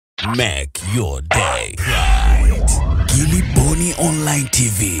Make your day right. Giliboni Online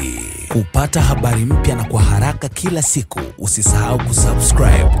TV. Kupata habari mpya na kwa haraka kila siku, usisahau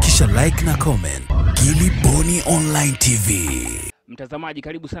kusubscribe kisha like na comment. Giliboni Online TV. Mtazamaji,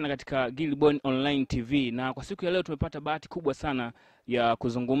 karibu sana katika Giliboni Online TV, na kwa siku ya leo tumepata bahati kubwa sana ya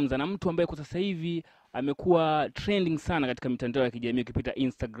kuzungumza na mtu ambaye kwa sasa hivi amekuwa trending sana katika mitandao ya kijamii. Ukipita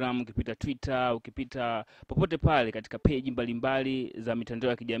Instagram, ukipita Twitter, ukipita popote pale katika page mbalimbali za mitandao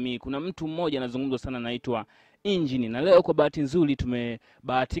ya kijamii, kuna mtu mmoja anazungumzwa sana, anaitwa Injini, na leo kwa bahati nzuri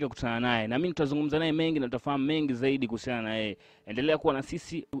tumebahatika kukutana naye, na mimi tutazungumza naye mengi na tutafahamu mengi zaidi kuhusiana na yeye. Endelea kuwa na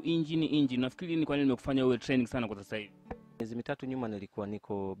sisi. Injini, nafikiri ni kwa nini nimekufanya uwe trending sana kwa sasa hivi? Miezi mitatu nyuma nilikuwa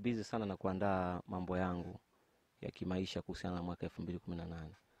niko busy sana na kuandaa mambo yangu ya kimaisha kuhusiana na mwaka 2018.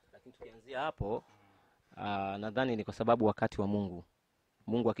 Lakini tukianzia hapo, nadhani ni kwa sababu wakati wa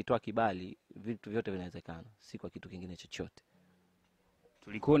Mungu akitoa kibali, vitu vyote vinawezekana, si kwa kitu kingine chochote.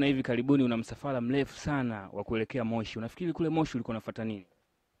 Tulikuona hivi karibuni una msafara mrefu sana wa kuelekea Moshi. Unafikiri kule Moshi ulikuwa unafuata nini?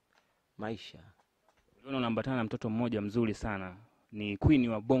 Maisha. Uliona unaambatana na mtoto mmoja mzuri sana. Ni queen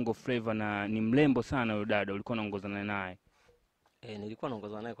wa Bongo Flava na ni mrembo sana yule dada. Ulikuwa unaongozana naye? Nilikuwa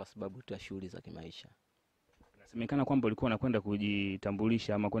naongozana naye kwa sababu tu ya shughuli za kimaisha. Inasemekana kwamba ulikuwa unakwenda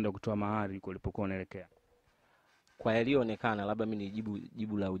kujitambulisha ama kwenda kutoa mahari ulipokuwa unaelekea. Kwa yalioonekana, labda mimi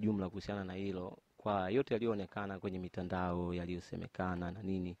jibu la ujumla kuhusiana na hilo, kwa yote yalioonekana kwenye mitandao, yaliyosemekana na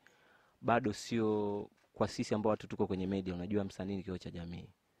nini, bado sio kwa sisi ambao watu tuko kwenye media. Unajua msanii ni kioo cha jamii.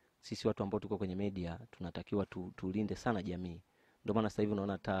 Sisi watu ambao tuko kwenye media tunatakiwa tulinde sana jamii. Ndio maana sasa hivi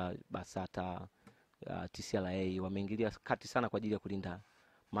unaona hata BASATA, TCRA wameingilia kati sana kwa ajili ya kulinda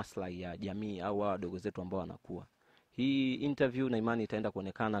maslahi ya jamii au wadogo zetu ambao wanakuwa. Hii interview na imani itaenda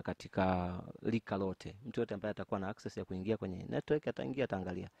kuonekana katika lika lote. Mtu yote ambaye atakuwa na access ya kuingia kwenye network ataingia,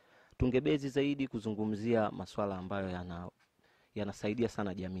 ataangalia. Tungebezi zaidi kuzungumzia masuala ambayo yanasaidia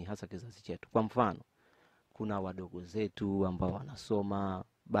sana jamii, hasa kizazi chetu. Kwa mfano, kuna wadogo zetu ambao wanasoma,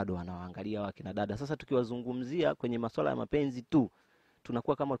 bado wanaangalia wakina dada. Sasa tukiwazungumzia kwenye masuala ya mapenzi tu,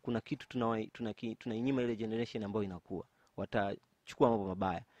 tunakuwa kama kuna kitu tunainyima ile generation ambayo inakuwa. Watachukua mambo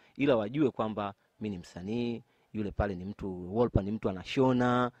mabaya. Ila wajue kwamba mimi ni msanii, yule pale ni mtu, WOLPER ni mtu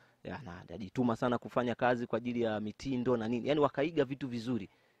anashona, anajituma sana kufanya kazi kwa ajili ya mitindo na nini. Yaani wakaiga vitu vizuri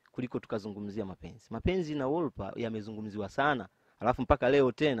kuliko tukazungumzia mapenzi. Mapenzi na WOLPER yamezungumziwa sana. Alafu mpaka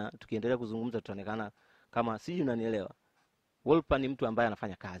leo tena tukiendelea kuzungumza tutaonekana kama siji, unanielewa. WOLPER ni mtu ambaye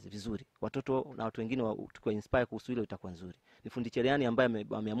anafanya kazi vizuri. Watoto na watu wengine tukao inspire kuhusu ile itakuwa nzuri. Ni fundi cherehani ambaye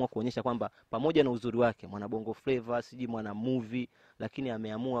ameamua kuonyesha kwamba pamoja na uzuri wake, mwana Bongo Flava, siji mwana movie, lakini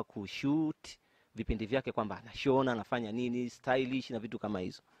ameamua kushoot vipindi vyake kwamba anashona, anafanya nini, stylish na vitu kama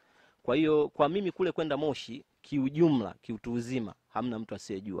hizo. Kwa hiyo kwa mimi kule kwenda Moshi kiujumla, kiutu uzima, hamna mtu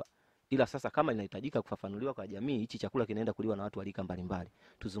asiyejua. Ila sasa kama inahitajika kufafanuliwa kwa jamii, hichi chakula kinaenda kuliwa na watu walika mbalimbali,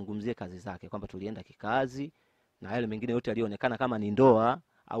 tuzungumzie kazi zake kwamba tulienda kikazi, na yale mengine yote yalionekana kama ni ndoa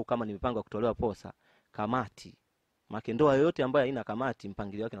au kama ni mipango ya kutolewa posa, kamati. Maana ndoa yote ambayo haina kamati,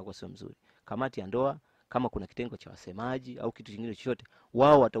 mpangilio wake unakuwa sio mzuri. Kamati ya ndoa, kama kuna kitengo cha wasemaji au kitu kingine chochote,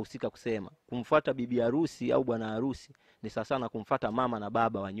 wao watahusika kusema. Kumfuata bibi harusi au bwana harusi ni sawa sana kumfuata mama na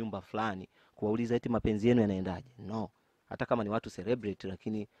baba wa nyumba fulani kuwauliza eti mapenzi yenu yanaendaje. No. Hata kama ni watu celebrity,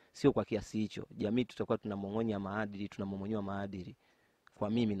 lakini sio kwa kiasi hicho. Jamii tutakuwa tunamongonya maadili, tunamomonywa maadili. Kwa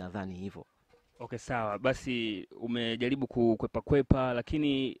mimi nadhani hivyo. Okay, sawa. Basi umejaribu kukwepa,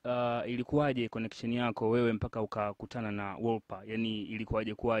 lakini ilikuwaje connection yako wewe mpaka ukakutana na WOLPER? Yaani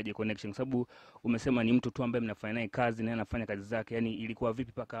ilikuwaje connection? Sababu umesema ni mtu tu ambaye mnafanya naye kazi na anafanya kazi zake. Yaani ilikuwa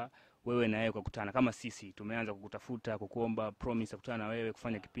vipi paka wewe na yeye ukakutana? Kama sisi tumeanza kukutafuta, kukuomba promise kukutana na wewe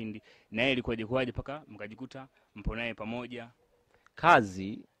kufanya kipindi, na yeye ilikuwaje paka mkajikuta mpo naye pamoja?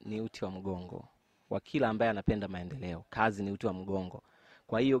 Kazi ni uti wa mgongo wa kila ambaye anapenda maendeleo. Kazi ni uti wa mgongo.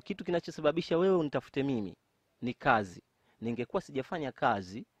 Kwa hiyo kitu kinachosababisha wewe unitafute mimi ni kazi. Ningekuwa sijafanya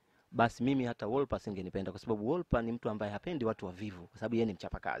kazi, basi mimi hata WOLPER singenipenda, kwa sababu WOLPER ni mtu ambaye hapendi watu wavivu, kwa sababu yeye ni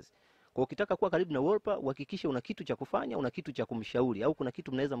mchapa kazi. Kwa ukitaka kuwa karibu na WOLPER, uhakikishe una kitu cha kufanya, una kitu cha kumshauri, au kuna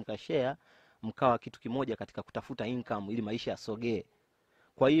kitu mnaweza mkashare, mkawa kitu kimoja katika kutafuta income ili maisha yasogee.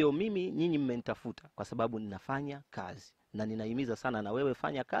 Kwa hiyo nyinyi mmenitafuta kwa sababu ninafanya kazi. Na ninahimiza sana na wewe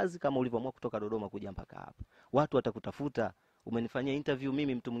fanya kazi kama ulivyoamua kutoka Dodoma kuja mpaka hapa. Watu watakutafuta. Umenifanyia interview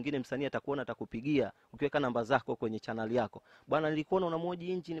mimi, mtu mwingine msanii atakuona, atakupigia ukiweka namba zako kwenye channel yako. Bwana nilikuona unamoji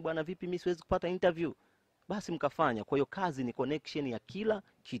Injini, bwana vipi mimi siwezi kupata interview? Basi mkafanya. Kwa hiyo kazi ni connection ya kila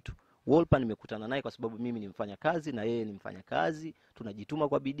kitu. WOLPER nimekutana naye kwa sababu mimi ni mfanya kazi na yeye ni mfanya kazi. Tunajituma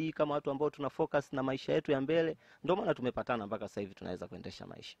kwa bidii kama watu ambao tuna focus na maisha yetu ya mbele. Ndio maana tumepatana mpaka sasa hivi tunaweza kuendesha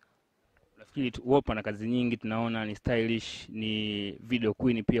maisha. Nafikiri WOLPER na kazi nyingi tunaona ni stylish, ni video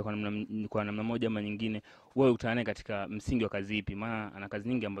queen pia kwa namna moja ama nyingine. Wewe utaane katika msingi wa kazi ipi? Maana ana kazi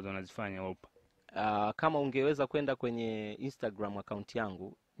nyingi ambazo anazifanya WOLPER. Kama ungeweza kwenda kwenye Instagram account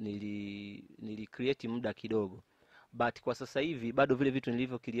yangu, nili create muda kidogo. But kwa sasa hivi bado vile vitu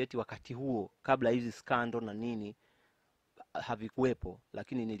nilivyo create wakati huo kabla hizi scandal na nini havikuwepo,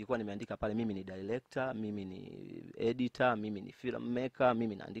 lakini nilikuwa nimeandika pale mimi ni director, mimi ni editor, mimi ni filmmaker,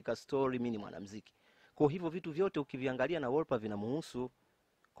 mimi naandika story, mimi ni mwanamuziki. Kwa hivyo vitu vyote ukiviangalia na WOLPER vinamuhusu.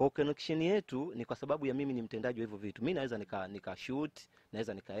 Kwa connection yetu ni kwa sababu ya mimi ni mtendaji wa hivyo vitu. Mimi naweza nika shoot,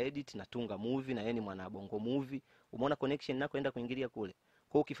 naweza nika edit, natunga movie na yeye ni mwana bongo movie. Umeona connection nako enda kuingilia kule.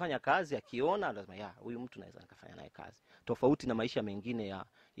 Kwa ukifanya kazi akiona lazima huyu mtu naweza nikafanya naye kazi. Tofauti na maisha mengine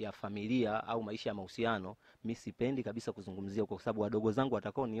ya familia au maisha ya mahusiano, mimi sipendi kabisa kuzungumzia kwa sababu wadogo zangu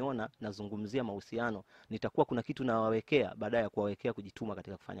watakao niona nazungumzia mahusiano, nitakuwa kuna kitu nawawekea baada ya kuwawekea kujituma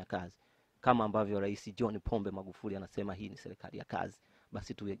katika kufanya kazi. Kama ambavyo Rais John Pombe Magufuli anasema hii ni serikali ya kazi.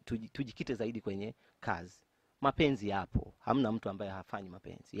 Basi tujikite zaidi kwenye kazi. Mapenzi yapo. Hamna mtu ambaye hafanyi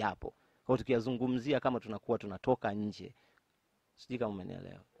mapenzi. Yapo. Kwa hiyo tukiyazungumzia kama tunakuwa tunatoka nje. Sijui kama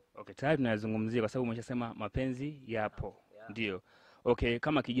umenielewa. Okay, tayari tunayazungumzia kwa sababu umeshasema mapenzi yapo. Ndio. Okay,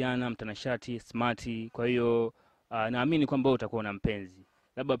 kama kijana mtanashati, smarty, kwa hiyo naamini kwamba utakuwa na mpenzi.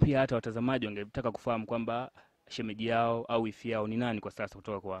 Labda pia hata watazamaji wangetaka kufahamu kwamba shemeji yao au wifi yao ni nani kwa sasa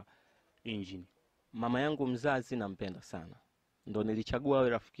kutoka kwa Engine. Mama yangu mzazi nampenda sana. Ndo nilichagua awe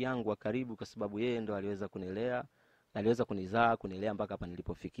rafiki yangu wa karibu kwa sababu yeye ndo aliweza kunilea, aliweza kunizaa, kunilea mpaka hapa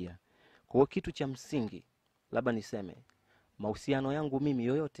nilipofikia. Kwa hiyo kitu cha msingi, labda niseme, mahusiano yangu mimi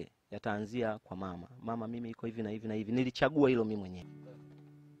yoyote yataanzia kwa mama. Mama, mimi iko hivi na hivi na hivi. Nilichagua hilo mimi mwenyewe.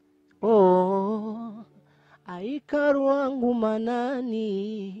 Aikaru wangu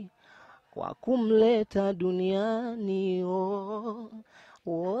manani kwa kumleta duniani.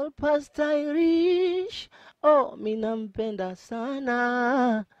 WOLPER stylish, mimi nampenda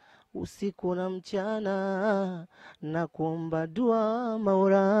sana usiku na mchana na kuomba dua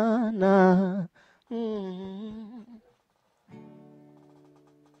Maulana.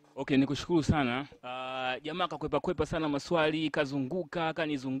 Okay, nikushukuru sana. Jamaa kakwepa sana maswali, kazunguka,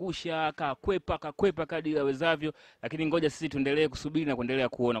 kanizungusha, kakwepa kadri awezavyo, lakini ngoja sisi tuendelee kusubiri na kuendelea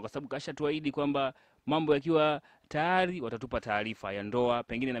kuona kwa sababu kashatuahidi kwamba mambo yakiwa tayari watatupa taarifa ya ndoa,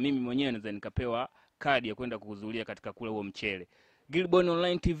 pengine na mimi mwenyewe naweza nikapewa kadi ya kwenda kuhudhuria katika kula huo mchele. Gilbon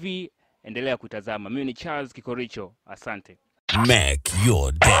Online TV, endelea kutazama. Mimi ni Charles Kikoricho. Asante. Make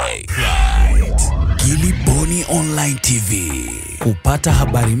your day right. Gilbon Online TV. Kupata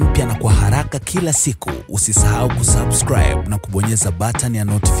habari mpya na kwa haraka kila siku, usisahau kusubscribe na kubonyeza button ya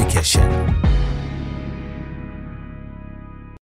notification.